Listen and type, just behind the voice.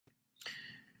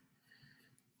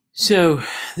So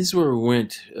this is where we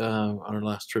went on our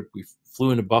last trip. We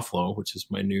flew into Buffalo, which is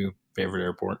my new favorite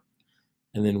airport,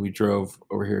 and then we drove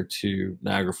over here to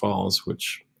Niagara Falls,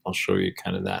 which I'll show you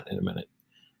kind of that in a minute.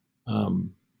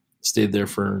 Um, Stayed there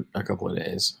for a couple of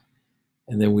days,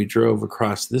 and then we drove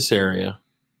across this area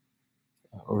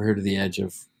over here to the edge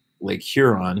of Lake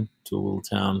Huron to a little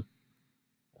town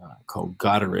called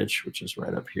Goderich, which is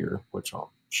right up here, which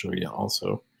I'll show you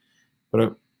also.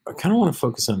 But I kind of want to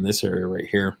focus on this area right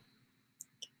here.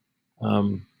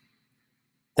 Um,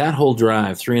 That whole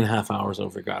drive, 3.5 hours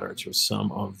over Goderich, was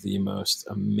some of the most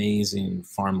amazing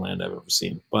farmland I've ever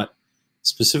seen. But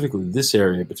specifically, this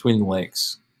area between the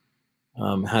lakes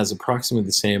has approximately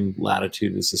the same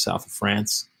latitude as the south of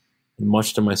France. And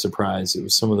much to my surprise, it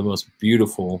was some of the most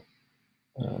beautiful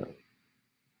uh,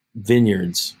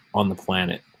 vineyards on the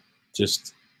planet,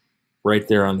 just right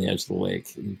there on the edge of the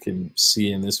lake. You can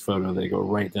see in this photo, they go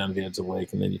right down to the edge of the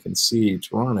lake, and then you can see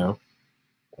Toronto,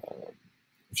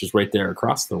 which is right there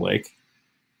across the lake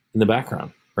in the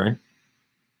background, right?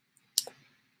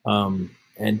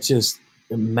 And just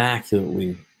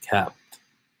immaculately kept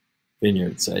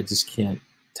vineyards. I just can't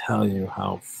tell you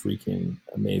how freaking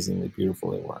amazingly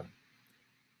beautiful they were.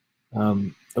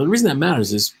 The reason that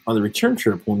matters is on the return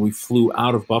trip, when we flew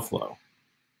out of Buffalo,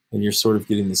 and you're sort of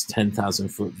getting this 10,000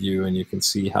 foot view, and you can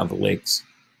see how the lakes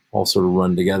all sort of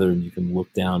run together, and you can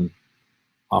look down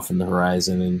off in the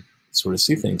horizon and sort of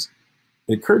see things.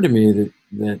 It occurred to me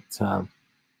that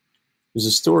there's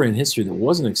a story in history that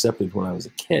wasn't accepted when I was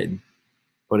a kid,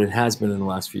 but it has been in the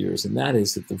last few years, and that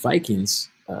is that the Vikings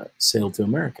sailed to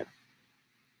America.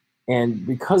 And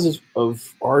because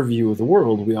of our view of the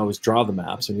world, we always draw the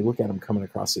maps and we look at them coming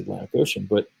across the Atlantic Ocean.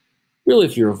 But really,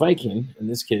 if you're a Viking, in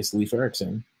this case, Leif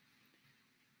Erickson,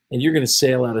 and you're going to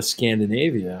sail out of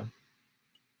Scandinavia,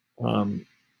 um,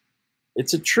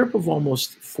 it's a trip of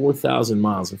almost 4,000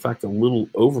 miles. In fact, a little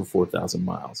over 4,000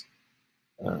 miles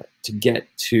to get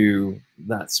to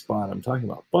that spot I'm talking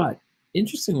about. But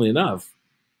interestingly enough,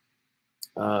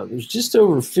 there's just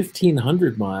over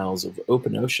 1,500 miles of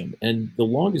open ocean, and the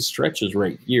longest stretch is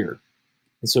right here.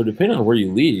 And so, depending on where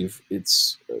you leave,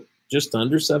 it's just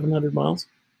under 700 miles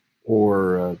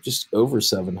or just over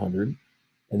 700.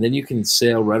 And then you can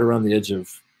sail right around the edge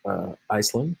of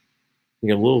Iceland. You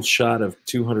get a little shot of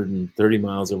 230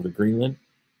 miles over Greenland.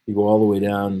 You go all the way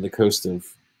down the coast of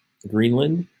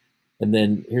Greenland. And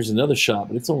then here's another shot,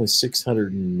 but it's only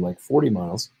 640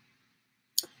 miles.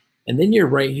 And then you're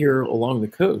right here along the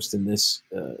coast in this,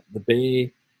 the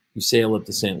bay. You sail up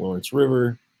the St. Lawrence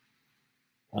River.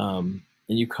 And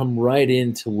you come right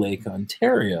into Lake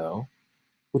Ontario,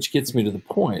 which gets me to the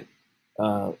point.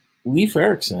 Leif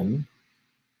Erickson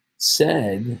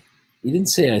said, he didn't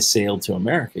say I sailed to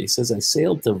America. He says I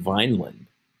sailed to Vineland,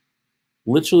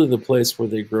 literally the place where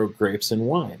they grow grapes and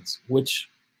wines, which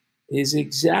is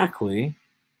exactly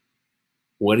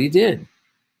what he did.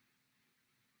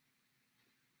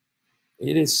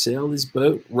 It has sailed his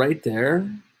boat right there.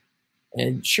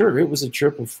 And sure, it was a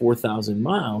trip of 4,000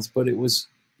 miles, but it was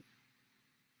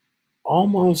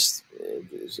almost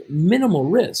minimal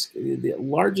risk. The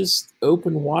largest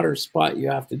open water spot you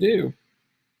have to do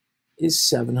is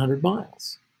 700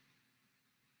 miles.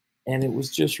 And it was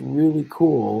just really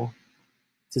cool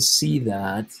to see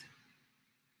that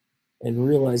and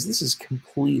realize this is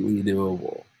completely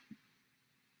doable.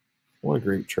 What a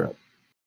great trip.